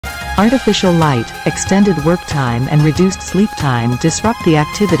Artificial light, extended work time and reduced sleep time disrupt the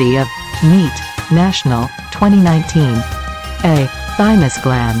activity of NEET, National, 2019. A. Thymus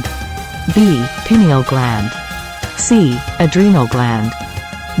gland. B. Pineal gland. C. Adrenal gland.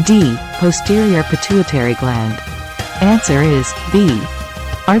 D. Posterior pituitary gland. Answer is B.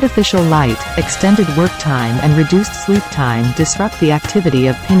 Artificial light, extended work time and reduced sleep time disrupt the activity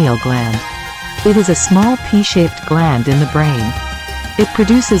of pineal gland. It is a small pea-shaped gland in the brain. It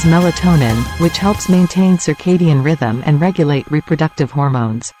produces melatonin, which helps maintain circadian rhythm and regulate reproductive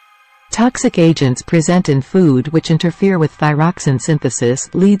hormones. Toxic agents present in food which interfere with thyroxin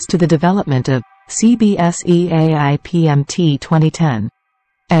synthesis leads to the development of CBSEAIPMT 2010.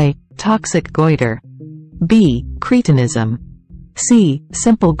 A. Toxic goiter. B. Cretinism. C.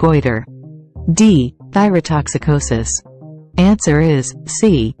 Simple goiter. D. Thyrotoxicosis. Answer is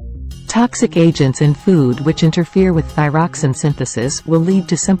C. Toxic agents in food which interfere with thyroxin synthesis will lead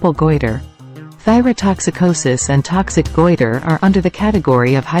to simple goiter. Thyrotoxicosis and toxic goiter are under the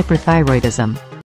category of hyperthyroidism.